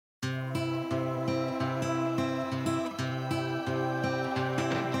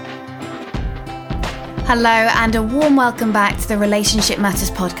Hello and a warm welcome back to the Relationship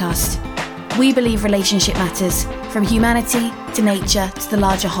Matters podcast. We believe relationship matters, from humanity to nature to the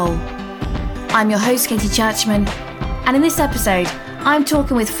larger whole. I'm your host, Katie Churchman, and in this episode, I'm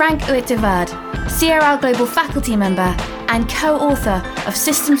talking with Frank Uit de Waard, CRL Global faculty member and co-author of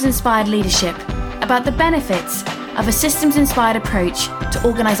Systems-Inspired Leadership, about the benefits of a systems-inspired approach to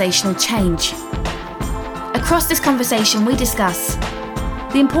organisational change. Across this conversation, we discuss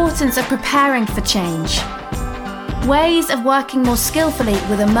the importance of preparing for change, ways of working more skillfully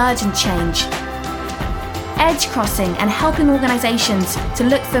with emergent change, edge crossing and helping organisations to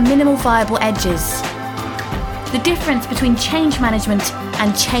look for minimal viable edges, the difference between change management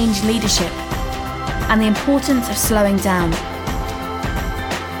and change leadership, and the importance of slowing down.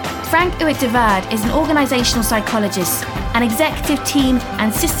 Frank Uit de Waard is an organisational psychologist, an executive team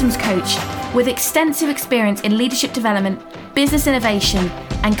and systems coach with extensive experience in leadership development, business innovation,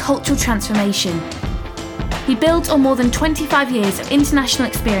 and cultural transformation. He built on more than 25 years of international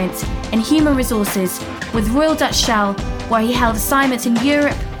experience in human resources with Royal Dutch Shell, where he held assignments in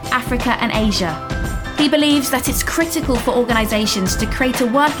Europe, Africa, and Asia. He believes that it's critical for organisations to create a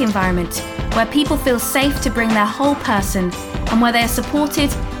work environment where people feel safe to bring their whole person and where they are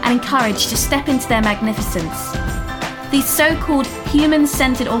supported and encouraged to step into their magnificence. These so-called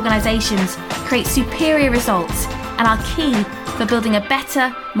human-centred organisations create superior results and are key for building a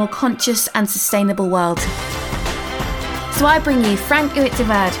better, more conscious and sustainable world. So I bring you Frank Uit de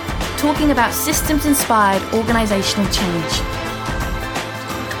Waard talking about systems-inspired organisational change.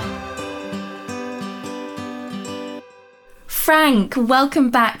 Frank, welcome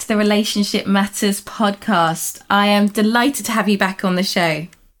back to the Relationship Matters podcast. I am delighted to have you back on the show.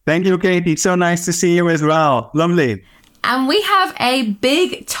 Thank you, Katie. So nice to see you as well. Lovely. And we have a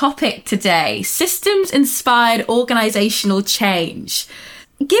big topic today, systems-inspired organisational change.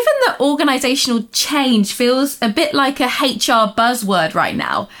 Given that organisational change feels a bit like a HR buzzword right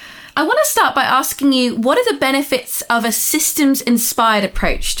now, I want to start by asking you, what are the benefits of a systems-inspired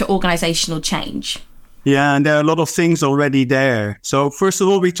approach to organisational change? Yeah, and there are a lot of things already there. So first of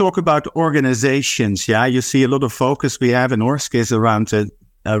all, we talk about organizations. Yeah, you see a lot of focus we have in ORSC is around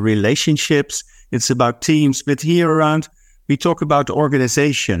relationships. It's about teams. But here around, we talk about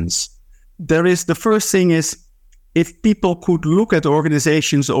organizations. The first thing is, if people could look at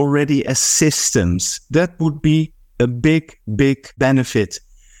organizations already as systems, that would be a big, big benefit.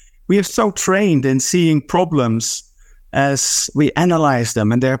 We are so trained in seeing problems as we analyze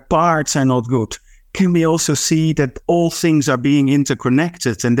them and their parts are not good. Can we also see that all things are being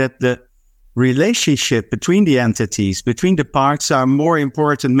interconnected and that the relationship between the entities, between the parts are more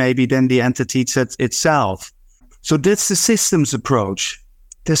important maybe than the entity itself? So that's the systems approach.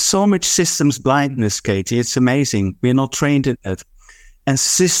 There's so much systems blindness, Katie. It's amazing. We're not trained in it. And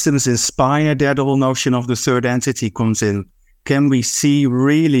systems inspire, there the whole notion of the third entity comes in. Can we see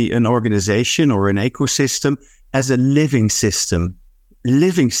really an organization or an ecosystem as a living system?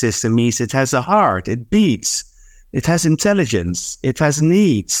 Living system means it has a heart, it beats, it has intelligence, it has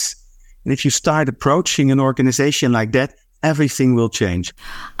needs. And if you start approaching an organization like that, everything will change.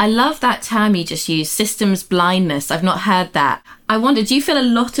 I love that term you just used, systems blindness. I've not heard that. I wonder, do you feel a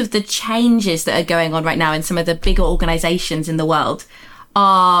lot of the changes that are going on right now in some of the bigger organizations in the world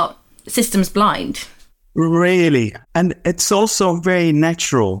are systems blind? Really. And it's also very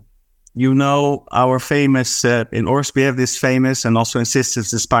natural. You know, our famous, in ORSC, we have this famous, and also in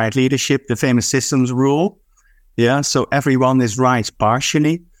Systems-Inspired Leadership, the famous systems rule. Yeah, so everyone is right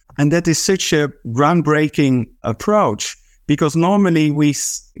partially. And that is such a groundbreaking approach, because normally we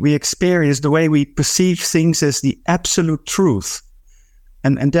experience the way we perceive things as the absolute truth.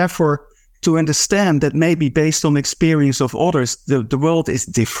 And therefore, to understand that maybe based on experience of others, the world is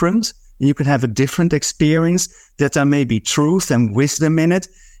different. You can have a different experience, that there may be truth and wisdom in it,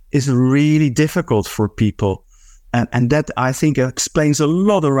 is really difficult for people. And that, I think, explains a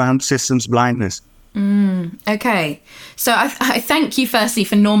lot around systems blindness. Okay. So I thank you firstly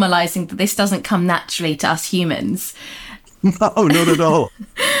for normalizing that this doesn't come naturally to us humans. No, not at all.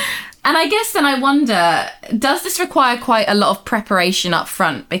 And I guess then I wonder, does this require quite a lot of preparation up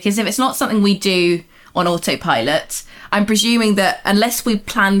front? Because if it's not something we do on autopilot, I'm presuming that unless we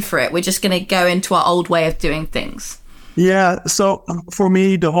plan for it, we're just going to go into our old way of doing things. Yeah, so for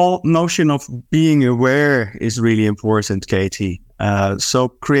me, the whole notion of being aware is really important, Katie. So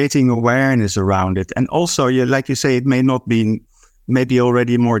creating awareness around it. And also, like you say, it may not be maybe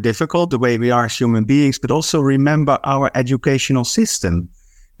already more difficult the way we are as human beings, but also remember our educational system.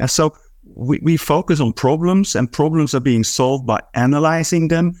 And so we focus on problems, and problems are being solved by analyzing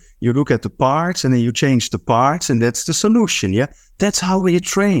them. You look at the parts and then you change the parts, and that's the solution. Yeah, that's how we are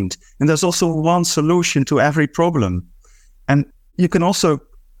trained. And there's also one solution to every problem. And you can also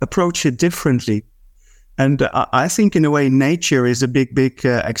approach it differently. And I think in a way, nature is a big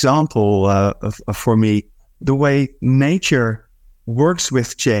example for me. The way nature works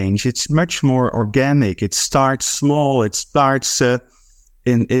with change, it's much more organic. It starts small. It starts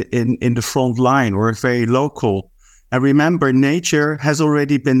in the front line or very local. And remember, nature has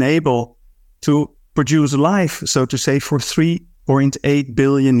already been able to produce life, so to say, for 3.8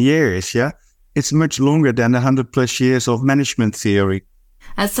 billion years. Yeah, it's much longer than 100 plus years of management theory.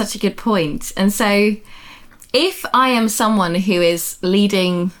 That's such a good point. And so if I am someone who is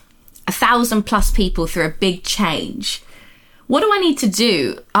leading 1,000 plus people through a big change, what do I need to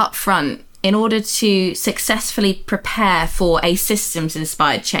do up front in order to successfully prepare for a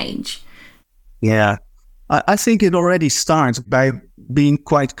systems-inspired change? Yeah, I think it already starts by being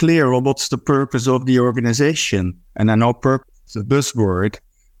quite clear on what's the purpose of the organization. And I know purpose is a buzzword,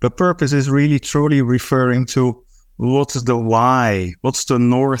 but purpose is really truly referring to what's the why, what's the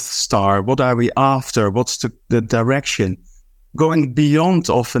North Star, what are we after, what's the direction. Going beyond,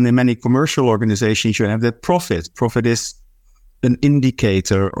 often in many commercial organizations, you have that profit. Profit is an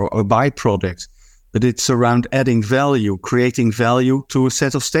indicator or a byproduct, but it's around adding value, creating value to a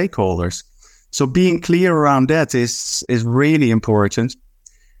set of stakeholders. So being clear around that is really important.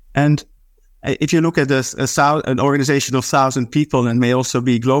 And if you look at an organization of 1,000 people and may also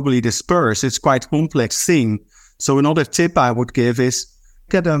be globally dispersed, it's quite a complex thing. So another tip I would give is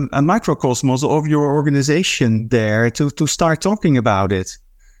get a microcosmos of your organization there to start talking about it.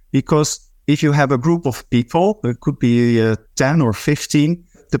 Because if you have a group of people, it could be 10 or 15,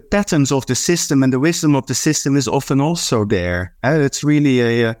 the patterns of the system and the wisdom of the system is often also there. It's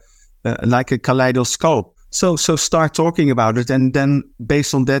really like a kaleidoscope. So start talking about it, and then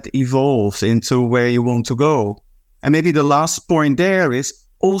based on that evolve into where you want to go. And maybe the last point there is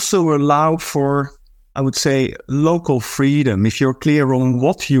also allow for, I would say, local freedom. If you're clear on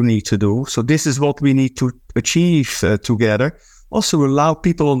what you need to do, so this is what we need to achieve together, also allow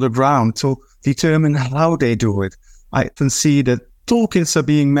people on the ground to determine how they do it. I can see that toolkits are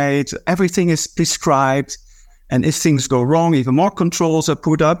being made, everything is prescribed, and if things go wrong, even more controls are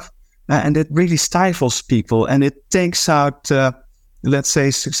put up, and it really stifles people, and it takes out, let's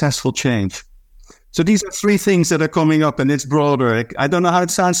say, successful change. So these are three things that are coming up, and it's broader. I don't know how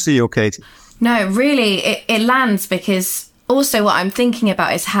it sounds to you, Katie. No, really, it lands, because also what I'm thinking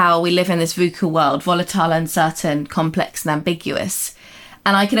about is how we live in this VUCA world, volatile, uncertain, complex and ambiguous.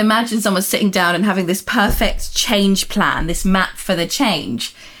 And I can imagine someone sitting down and having this perfect change plan, this map for the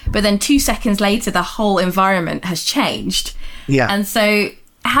change. But then 2 seconds later, the whole environment has changed. Yeah. And so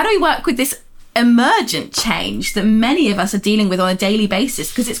how do we work with this emergent change that many of us are dealing with on a daily basis?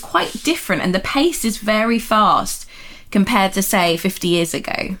 Because it's quite different and the pace is very fast compared to, say, 50 years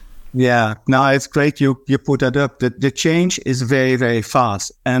ago. Yeah, no, it's great you put that up. The change is very, very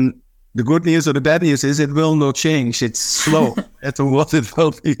fast. And the good news or the bad news is it will not change. It's slow as to what it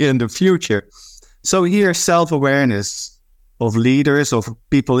will be in the future. So here, self-awareness of leaders, of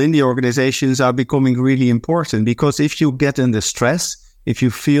people in the organizations are becoming really important, because if you get under stress, if you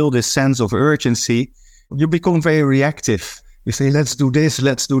feel this sense of urgency, you become very reactive. You say, let's do this,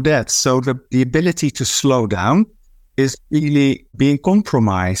 let's do that. So the ability to slow down is really being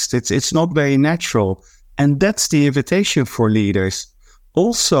compromised. It's not very natural. And that's the invitation for leaders.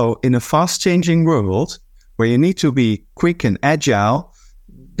 Also, in a fast-changing world where you need to be quick and agile,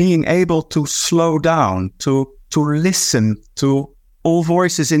 being able to slow down, to listen to all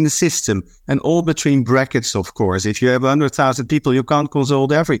voices in the system, and all between brackets, of course. If you have 100,000 people, you can't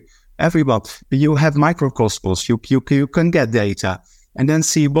consult everyone. You have microcosmos. You can get data and then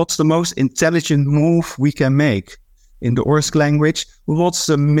see what's the most intelligent move we can make. In the ORSC language, what's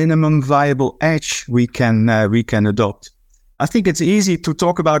the minimum viable edge we can adopt? I think it's easy to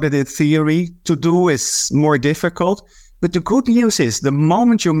talk about it in theory. To do is more difficult. But the good news is the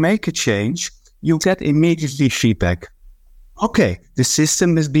moment you make a change, you get immediately feedback. Okay, the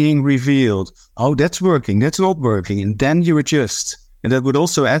system is being revealed. Oh, that's working, that's not working. And then you adjust. And that would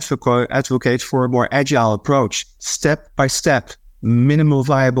also advocate for a more agile approach, step by step, minimal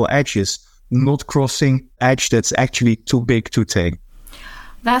viable edges, not crossing edge that's actually too big to take.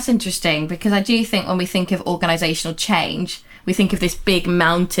 That's interesting, because I do think when we think of organisational change, we think of this big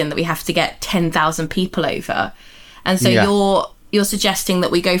mountain that we have to get 10,000 people over. And so you're suggesting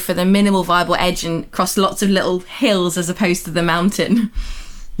that we go for the minimal viable edge and cross lots of little hills as opposed to the mountain.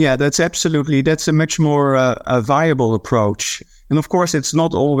 Yeah, that's a much more a viable approach. And of course, it's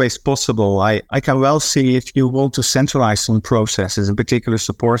not always possible. I can well see if you want to centralize some processes, in particular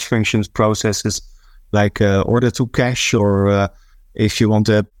support functions processes like order to cash, or if you want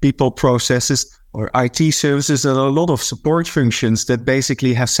people processes or IT services, there are a lot of support functions that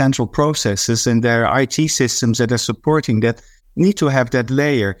basically have central processes and their IT systems that are supporting that need to have that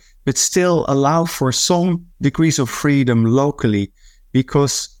layer, but still allow for some degrees of freedom locally,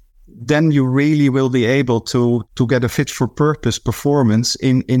 because then you really will be able to get a fit for purpose performance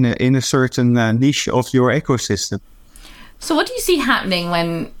in a certain niche of your ecosystem. So what do you see happening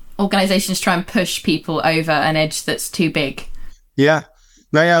when organizations try and push people over an edge that's too big? Yeah.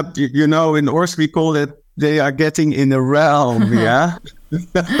 Now, in ORSC we call it, they are getting in the realm, yeah?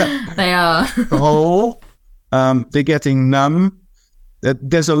 They are. They're getting numb.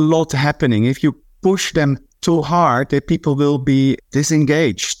 There's a lot happening. If you push them too hard, the people will be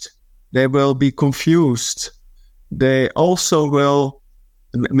disengaged. They will be confused. They also will,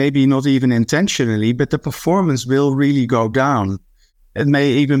 maybe not even intentionally, but the performance will really go down. It may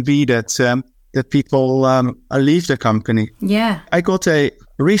even be that people leave the company. Yeah. I got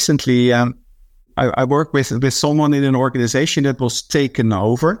recently, I worked with someone in an organization that was taken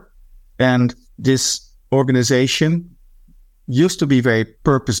over. And this organization used to be very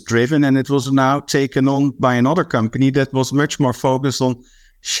purpose-driven, and it was now taken on by another company that was much more focused on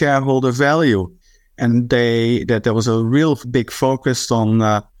shareholder value. And there was a real big focus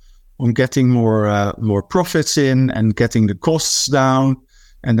on getting more profits in and getting the costs down,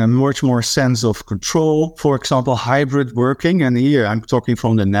 and a much more sense of control. For example, hybrid working, and here I'm talking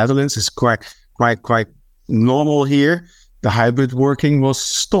from the Netherlands, it's quite normal here. The hybrid working was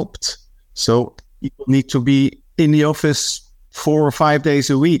stopped, so people need to be in the office 4 or 5 days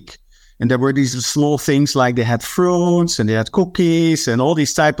a week. And there were these small things like they had fruits and they had cookies and all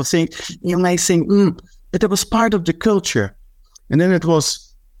these type of things. You may think, but it was part of the culture. And then it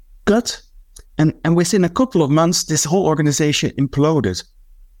was cut. And within a couple of months, this whole organization imploded.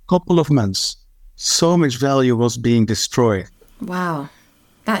 Couple of months. So much value was being destroyed. Wow.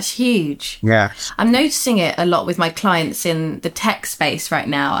 That's huge. Yeah. I'm noticing it a lot with my clients in the tech space right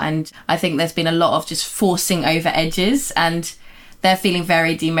now. And I think there's been a lot of just forcing over edges, and they're feeling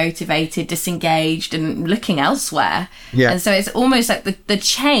very demotivated, disengaged, and looking elsewhere. Yeah. And so it's almost like the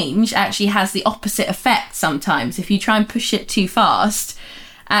change actually has the opposite effect sometimes. If you try and push it too fast,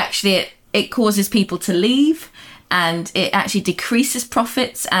 actually it causes people to leave, and it actually decreases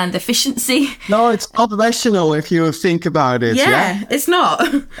profits and efficiency. No, it's not rational if you think about it. Yeah, it's not.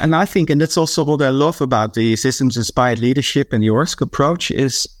 And I think, and that's also what I love about the systems-inspired leadership and the ORSC approach,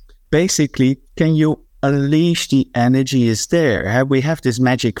 is basically, can you unleash the energy is there? We have this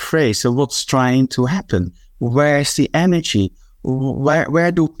magic phrase. So what's trying to happen? Where's the energy?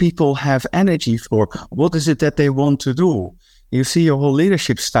 Where do people have energy for? What is it that they want to do? You see your whole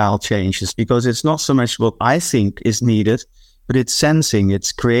leadership style changes, because it's not so much what I think is needed, but it's sensing,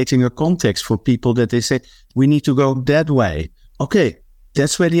 it's creating a context for people that they say, we need to go that way. Okay,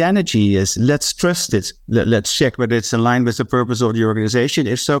 that's where the energy is. Let's trust it. Let's check whether it's in line with the purpose of the organization.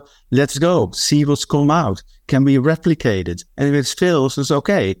 If so, let's go, see what's come out. Can we replicate it? And if it fails, it's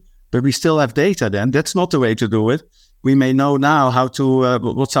okay, but we still have data then. That's not the way to do it. We may know now how to,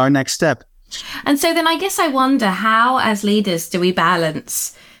 what's our next step. And so then I guess I wonder, how as leaders do we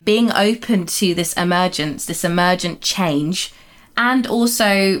balance being open to this emergent change, and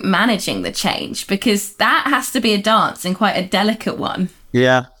also managing the change? Because that has to be a dance, and quite a delicate one.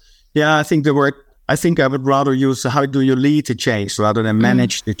 Yeah. I think I would rather use how do you lead the change rather than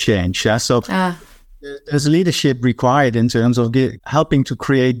manage the change. Yeah. So there's leadership required in terms of helping to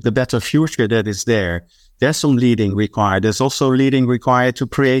create the better future that is there. There's some leading required. There's also leading required to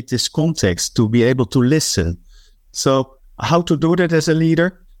create this context, to be able to listen. So how to do that as a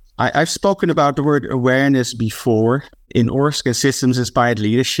leader? I've spoken about the word awareness before. In ORSC and systems-inspired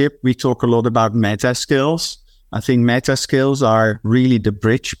leadership, we talk a lot about meta skills. I think meta skills are really the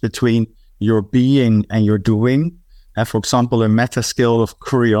bridge between your being and your doing. And for example, a meta skill of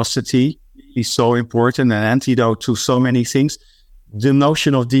curiosity is so important, an antidote to so many things. The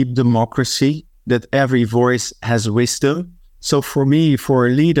notion of deep democracy, that every voice has wisdom. So for me, for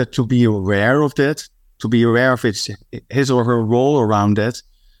a leader to be aware of that, to be aware of his or her role around that,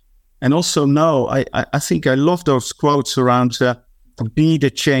 and also know, I think I love those quotes around be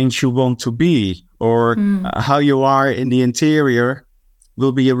the change you want to be, or how you are in the interior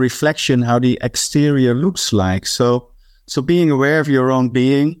will be a reflection how the exterior looks like. So being aware of your own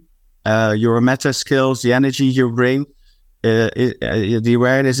being, your meta skills, the energy you bring, the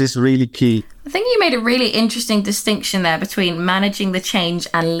awareness is really key. I think you made a really interesting distinction there between managing the change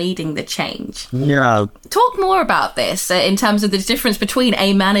and leading the change. Yeah. Talk more about this in terms of the difference between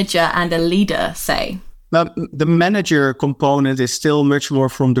a manager and a leader, say. Now, the manager component is still much more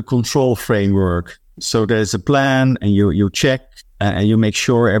from the control framework. So there's a plan, and you check and you make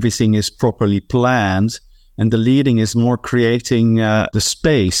sure everything is properly planned. And the leading is more creating the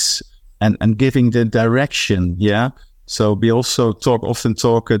space and giving the direction. Yeah. So we also often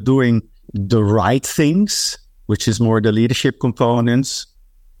talk doing the right things, which is more the leadership components,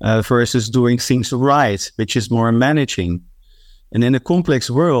 versus doing things right, which is more managing. And in a complex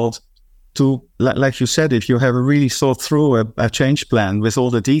world, like you said, if you have a really thought through a change plan with all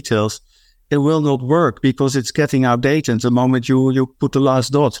the details, it will not work because it's getting outdated the moment you put the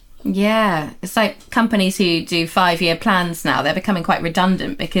last dot. Yeah, it's like companies who do 5-year plans now, they're becoming quite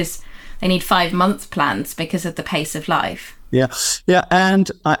redundant because they need 5-month plans because of the pace of life. Yeah. And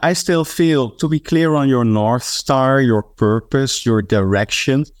I still feel to be clear on your North Star, your purpose, your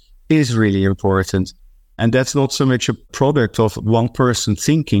direction is really important. And that's not so much a product of one person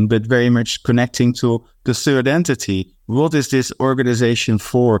thinking, but very much connecting to the third entity. What is this organization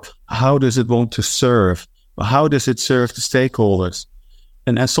for? How does it want to serve? How does it serve the stakeholders?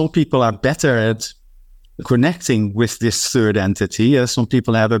 And some people are better at connecting with this third entity. Some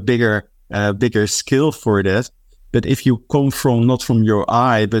people have a bigger skill for that. But if you come not from your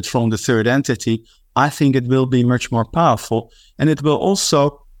I, but from the third entity, I think it will be much more powerful. And it will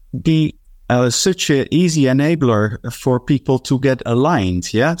also be such an easy enabler for people to get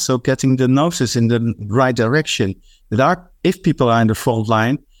aligned. Yeah. So getting the noses in the right direction. If people are in the front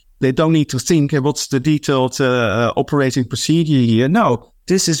line, they don't need to think, what's the detailed operating procedure here? No,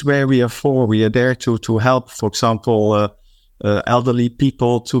 this is where we are for. We are there to help, for example, elderly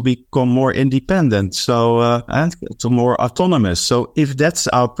people to become more independent, and to more autonomous. So if that's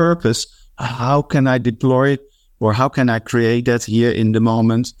our purpose, how can I deploy it, or how can I create that here in the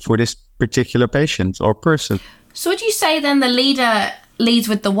moment for this particular patient or person? So would you say then the leader leads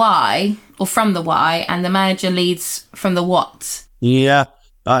with the why, or from the why, and the manager leads from the what? Yeah,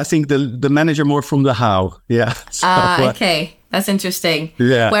 I think the manager more from the how. Yeah. Okay, that's interesting.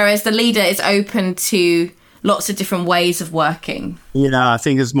 Yeah. Whereas the leader is open to lots of different ways of working. I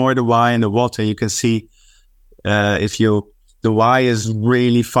think it's more the why and the what, and you can see the why is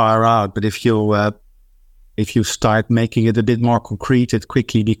really far out, but if you start making it a bit more concrete, it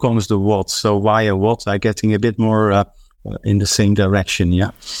quickly becomes the what. So why and what are getting a bit more in the same direction,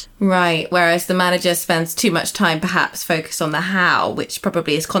 yeah. Right, whereas the manager spends too much time perhaps focused on the how, which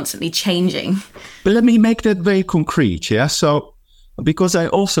probably is constantly changing. But let me make that very concrete, yeah. So because I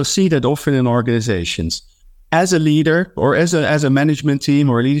also see that often in organizations, as a leader or as a management team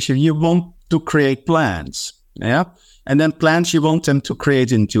or leadership, you want to create plans, yeah? And then plans, you want them to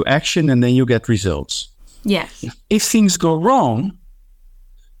create into action, and then you get results. Yes. If things go wrong,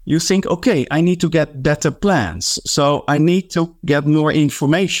 you think, okay, I need to get better plans. So I need to get more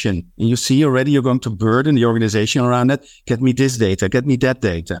information. And you see already you're going to burden the organization around it. Get me this data, get me that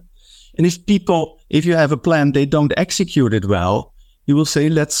data. And if you have a plan, they don't execute it well, you will say,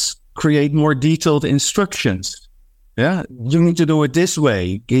 let's create more detailed instructions. Yeah, you need to do it this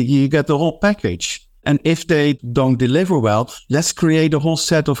way. You get the whole package. And if they don't deliver well, let's create a whole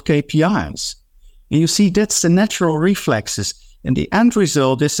set of KPIs. And you see, that's the natural reflexes. And the end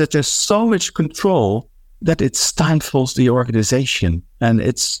result is that there's so much control that it stifles the organization. And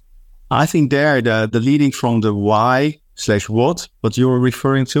I think the leading from the why/what you're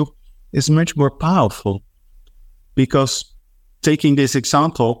referring to, is much more powerful. Because taking this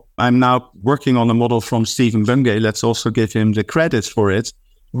example, I'm now working on a model from Stephen Bungay. Let's also give him the credit for it.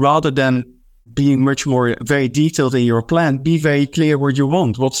 Rather than being much more very detailed in your plan, be very clear what you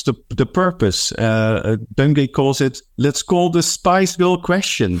want. What's the purpose? Bungay calls it, let's call the Spice Girl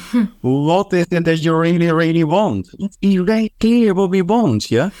question. What is it that you really, really want? Be very clear what we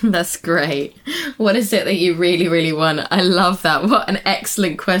want, yeah? That's great. What is it that you really, really want? I love that. What an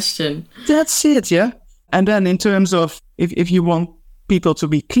excellent question. That's it, yeah? And then in terms of, if you want people to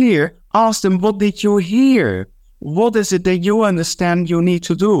be clear, ask them, what did you hear? What is it that you understand you need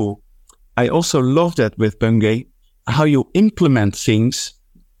to do? I also love that with Bungay, how you implement things,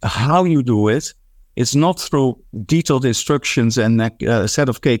 how you do it. It's not through detailed instructions and a set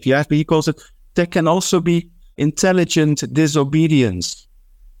of KPIs, but he calls it, there can also be intelligent disobedience.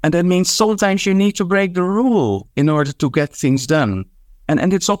 And that means sometimes you need to break the rule in order to get things done.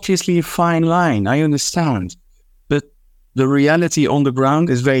 And it's obviously a fine line, I understand. But the reality on the ground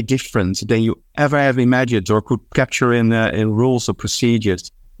is very different than you ever have imagined or could capture in rules or procedures.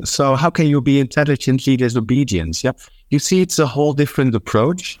 So how can you be intelligently disobedient? Yeah, You see, it's a whole different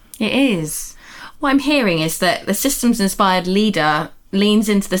approach. It is. What I'm hearing is that the systems-inspired leader leans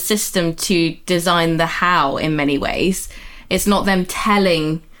into the system to design the how in many ways. It's not them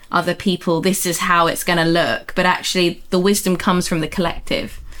telling other people this is how it's going to look, but actually the wisdom comes from the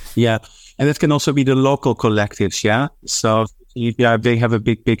collective. Yeah, and it can also be the local collectives, yeah? So they have a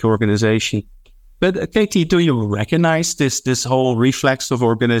big organization. But Katie, do you recognize this whole reflex of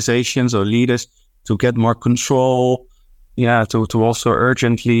organizations or leaders to get more control, to also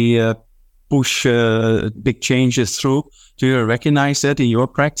urgently push big changes through? Do you recognize that in your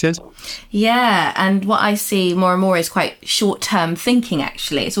practice? Yeah, and what I see more and more is quite short-term thinking,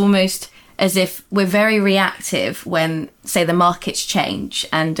 actually. It's almost as if we're very reactive when, say, the markets change.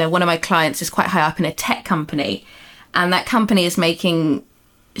 And one of my clients is quite high up in a tech company, and that company is making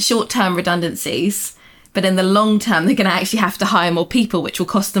short-term redundancies, but in the long term, they're going to actually have to hire more people, which will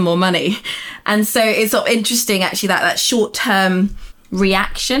cost them more money. And so it's sort of interesting, actually, that short-term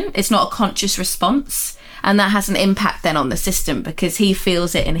reaction, it's not a conscious response. And that has an impact then on the system because he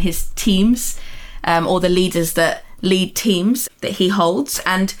feels it in his teams or the leaders that lead teams that he holds.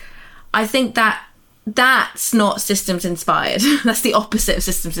 And I think that's not systems inspired. That's the opposite of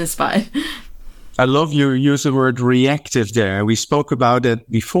systems inspired. I love you use the word reactive there. We spoke about it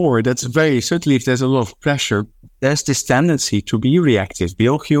before. That's certainly if there's a lot of pressure, there's this tendency to be reactive. Be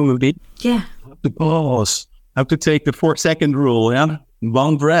all human beings. Yeah. Have to pause. Have to take the 4-second rule, yeah?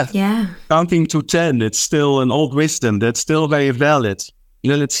 One breath. Yeah. Counting to 10, it's still an old wisdom. That's still very valid.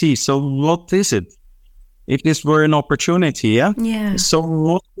 Let's see. So what is it? If this were an opportunity, yeah? Yeah. So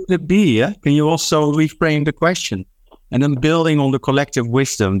what would it be, yeah? Can you also reframe the question? And then building on the collective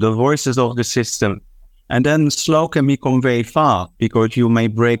wisdom, the voices of the system. And then slow can become very fast because you may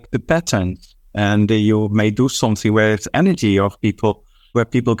break the patterns and you may do something where it's energy of people, where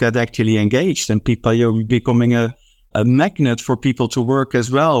people get actually engaged and you're becoming a magnet for people to work as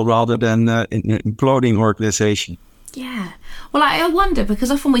well, rather than an imploding organization. Yeah. Well, I wonder,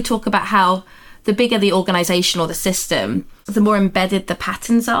 because often we talk about how the bigger the organization or the system, the more embedded the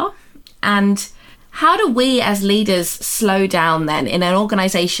patterns are. And how do we as leaders slow down then in an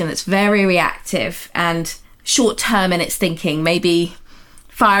organization that's very reactive and short term in its thinking, maybe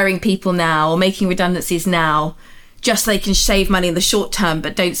firing people now or making redundancies now, just so they can save money in the short term,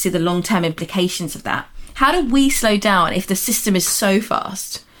 but don't see the long term implications of that? How do we slow down if the system is so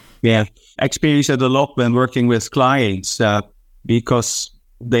fast? Yeah, I experience it a lot when working with clients because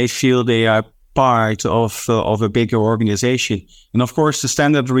they feel they are part of a bigger organization. And of course, the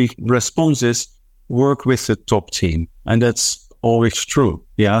standard response is work with the top team. And that's always true.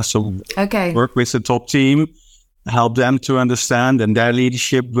 Yeah, so work with the top team, help them to understand, and their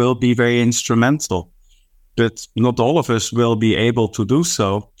leadership will be very instrumental. But not all of us will be able to do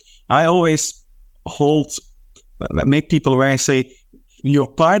so. I always make people aware. I say you're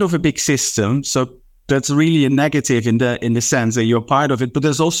part of a big system, so that's really a negative in the sense that you're part of it. But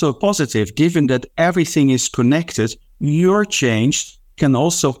there's also a positive, given that everything is connected. Your change can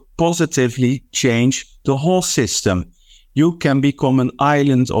also positively change the whole system. You can become an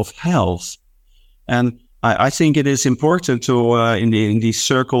island of health, and I think it is important to in the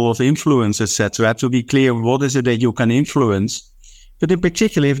circle of influence, etc., to be clear what is it that you can influence. But in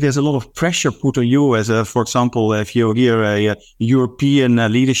particular, if there's a lot of pressure put on you for example, if you're here a European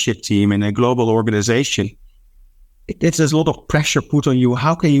leadership team in a global organization, there's a lot of pressure put on you.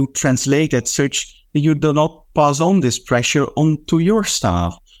 How can you translate that such that you do not pass on this pressure on to your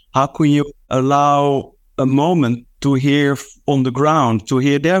staff? How can you allow a moment to hear on the ground, to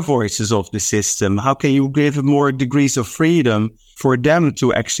hear their voices of the system? How can you give more degrees of freedom for them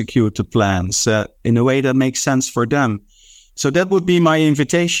to execute the plans in a way that makes sense for them? So that would be my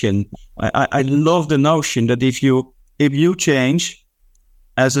invitation. I love the notion that if you change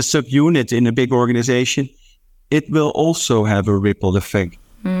as a subunit in a big organization, it will also have a ripple effect.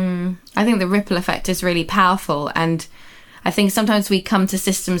 I think the ripple effect is really powerful. And I think sometimes we come to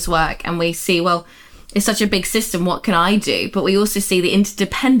systems work and we see, well, it's such a big system, what can I do? But we also see the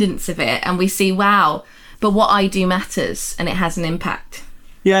interdependence of it and we see, wow, but what I do matters and it has an impact.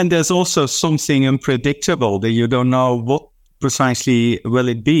 Yeah, and there's also something unpredictable that you don't know what precisely will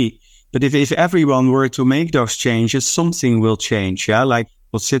it be. But if everyone were to make those changes, something will change. Yeah, like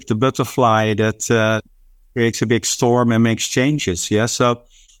what's it, the butterfly that creates a big storm and makes changes. Yeah, so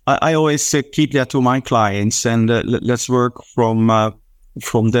I always keep that to my clients, and let's work from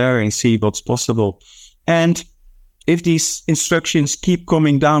there and see what's possible. And if these instructions keep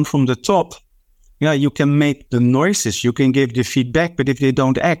coming down from the top, yeah, you can make the noises, you can give the feedback, but if they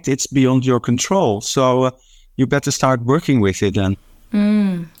don't act, it's beyond your control. So you better start working with it then.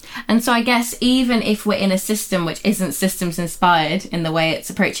 And so I guess even if we're in a system which isn't systems inspired in the way it's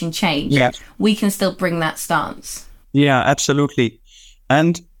approaching change, we can still bring that stance. Yeah, absolutely.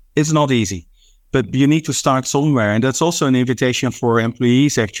 And it's not easy, but you need to start somewhere. And that's also an invitation for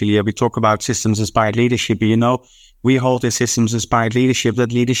employees, actually. We talk about systems inspired leadership. We hold in systems inspired leadership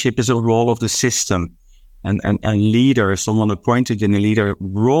that leadership is a role of the system. And leader, someone appointed in a leader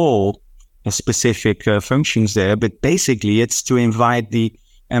role, specific functions there. But basically, it's to invite the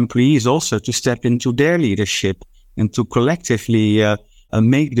employees also to step into their leadership and to collectively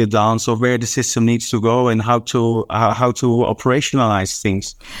make the dance of where the system needs to go and how to operationalize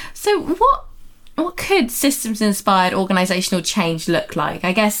things. So what could systems-inspired organisational change look like?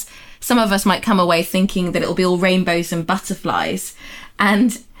 I guess some of us might come away thinking that it'll be all rainbows and butterflies.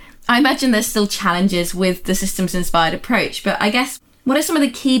 And I imagine there's still challenges with the systems-inspired approach. But I guess what are some of the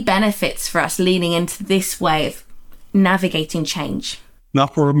key benefits for us leaning into this way of navigating change? Now,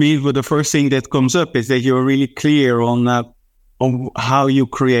 for me, the first thing that comes up is that you're really clear on how you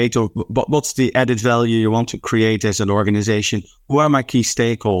create or what's the added value you want to create as an organization. Who are my key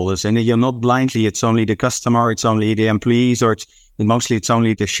stakeholders? And you're not blindly, it's only the customer, it's only the employees, or mostly it's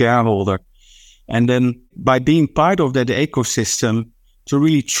only the shareholder. And then by being part of that ecosystem, to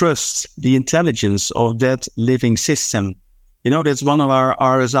really trust the intelligence of that living system. That's one of our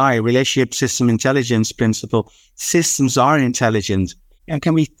RSI, Relationship System Intelligence principle. Systems are intelligent. And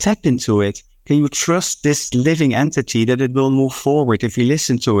can we tap into it? Can you trust this living entity that it will move forward if you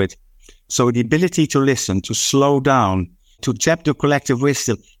listen to it? So the ability to listen, to slow down, to tap the collective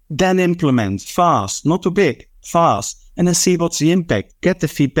wisdom, then implement fast, not too big, fast, and then see what's the impact, get the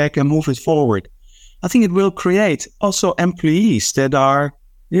feedback and move it forward. I think it will create also employees that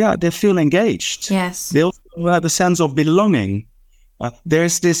they feel engaged. Yes. They also have a sense of belonging.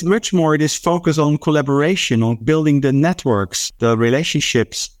 There's this focus on collaboration, on building the networks, the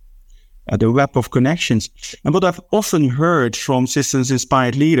relationships, the web of connections. And what I've often heard from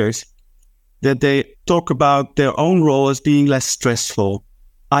systems-inspired leaders, that they talk about their own role as being less stressful.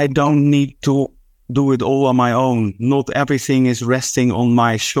 I don't need to do it all on my own. Not everything is resting on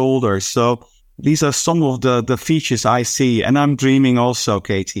my shoulders. So these are some of the features I see. And I'm dreaming also,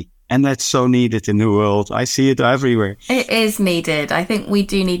 Katie. And that's so needed in the world. I see it everywhere. It is needed. I think we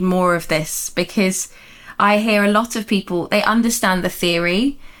do need more of this, because I hear a lot of people, they understand the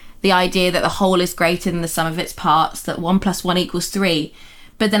theory, the idea that the whole is greater than the sum of its parts, that 1 + 1 = 3.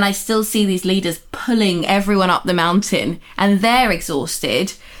 But then I still see these leaders pulling everyone up the mountain, and they're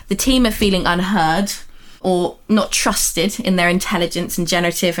exhausted. The team are feeling unheard or not trusted in their intelligence and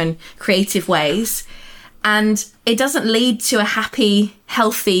generative and creative ways. And it doesn't lead to a happy,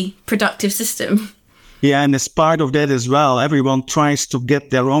 healthy, productive system. Yeah, and as part of that as well, everyone tries to get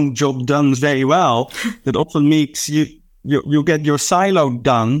their own job done very well. That often makes you get your silo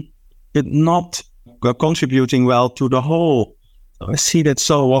done, but not contributing well to the whole. I see that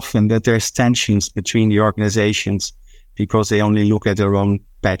so often, that there's tensions between the organizations because they only look at their own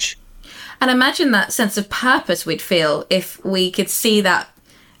patch. And imagine that sense of purpose we'd feel if we could see that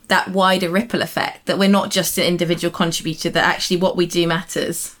wider ripple effect, that we're not just an individual contributor, that actually what we do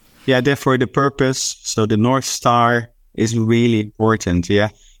matters. Yeah, therefore the purpose, so the North Star is really important, yeah.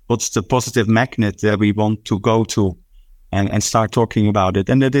 What's the positive magnet that we want to go to and start talking about it?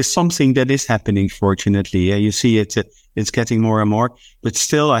 And that is something that is happening, fortunately. Yeah, you see it's getting more and more. But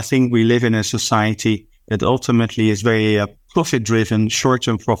still, I think we live in a society that ultimately is very profit-driven,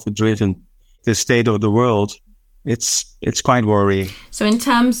 short-term profit-driven. The state of the world, it's quite worrying. So in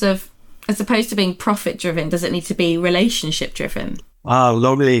terms of, as opposed to being profit-driven, does it need to be relationship-driven?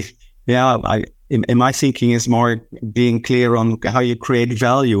 Lovely. Yeah, in my thinking is more being clear on how you create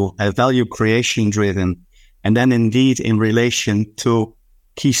value, value creation-driven. And then indeed in relation to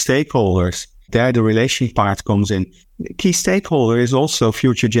key stakeholders, there the relation part comes in. Key stakeholder is also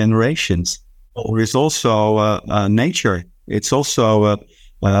future generations, or is also nature. It's also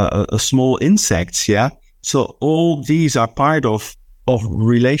a small insects, yeah? So all these are part of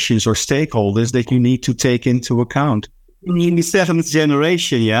relations or stakeholders that you need to take into account. In the 7th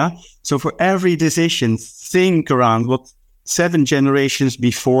generation, yeah? So for every decision, think around what 7 generations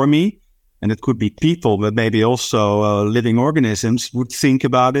before me, and it could be people, but maybe also living organisms, would think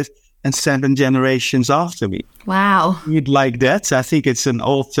about it, and 7 generations after me. Wow. You'd like that. I think it's an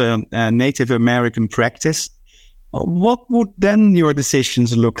old Native American practice. What would then your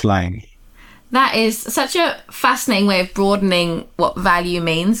decisions look like? That is such a fascinating way of broadening what value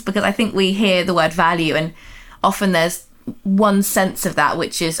means, because I think we hear the word value and often there's one sense of that,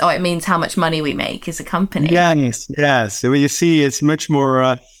 which is, it means how much money we make as a company. Yes. So you see, it's much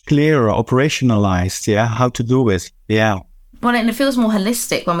more clearer, operationalized, yeah, how to do it. Yeah. Well, and it feels more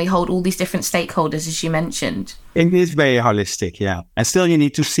holistic when we hold all these different stakeholders, as you mentioned. It is very holistic, yeah. And still you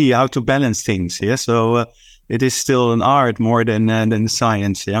need to see how to balance things, yeah. So it is still an art more than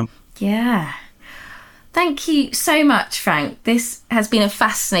science, yeah. Yeah. Thank you so much, Frank. This has been a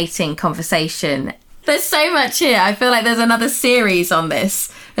fascinating conversation. There's so much here. I feel like there's another series on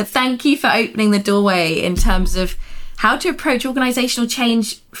this. But thank you for opening the doorway in terms of how to approach organisational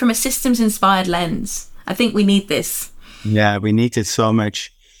change from a systems-inspired lens. I think we need this. Yeah, we need it so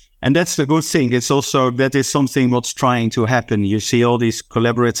much. And that's the good thing. It's also, that is something what's trying to happen. You see all these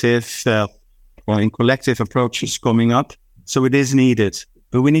collaborative collective approaches coming up. So it is needed.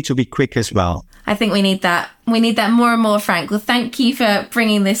 But we need to be quick as well. I think we need that. We need that more and more, Frank. Well, thank you for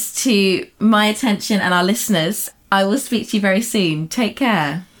bringing this to my attention and our listeners. I will speak to you very soon. Take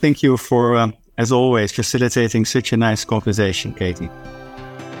care. Thank you for, as always, facilitating such a nice conversation, Katie.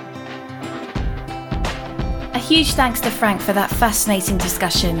 A huge thanks to Frank for that fascinating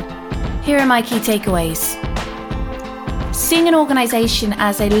discussion. Here are my key takeaways. Seeing an organisation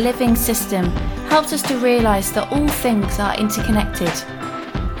as a living system helps us to realise that all things are interconnected.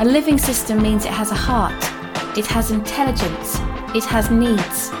 A living system means it has a heart, it has intelligence, it has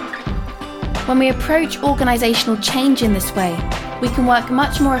needs. When we approach organisational change in this way, we can work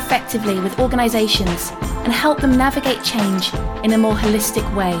much more effectively with organisations and help them navigate change in a more holistic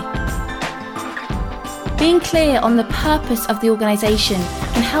way. Being clear on the purpose of the organisation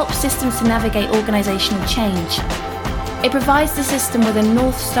can help systems to navigate organisational change. It provides the system with a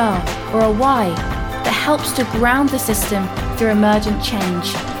North Star or a why that helps to ground the system through emergent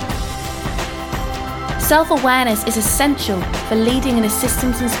change. Self-awareness is essential for leading in a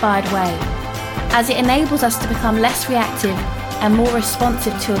systems-inspired way, as it enables us to become less reactive and more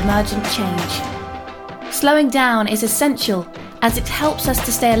responsive to emergent change. Slowing down is essential as it helps us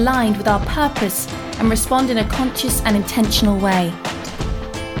to stay aligned with our purpose and respond in a conscious and intentional way.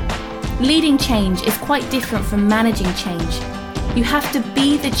 Leading change is quite different from managing change. You have to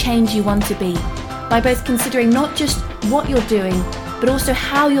be the change you want to be by both considering not just what you're doing, but also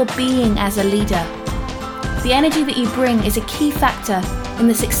how you're being as a leader. The energy that you bring is a key factor in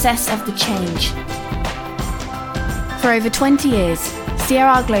the success of the change. For over 20 years,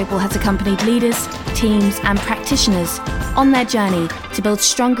 CRR Global has accompanied leaders, teams, and practitioners on their journey to build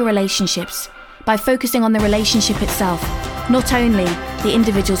stronger relationships by focusing on the relationship itself, not only the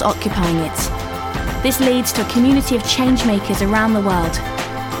individuals occupying it. This leads to a community of change makers around the world.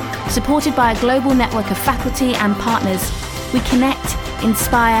 Supported by a global network of faculty and partners, we connect,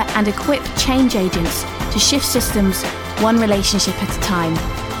 inspire, and equip change agents to shift systems one relationship at a time.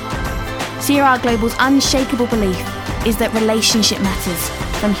 CRR Global's unshakable belief is that relationship matters,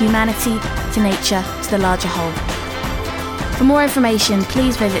 from humanity to nature to the larger whole. For more information,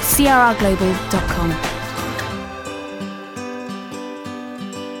 please visit crrglobal.com.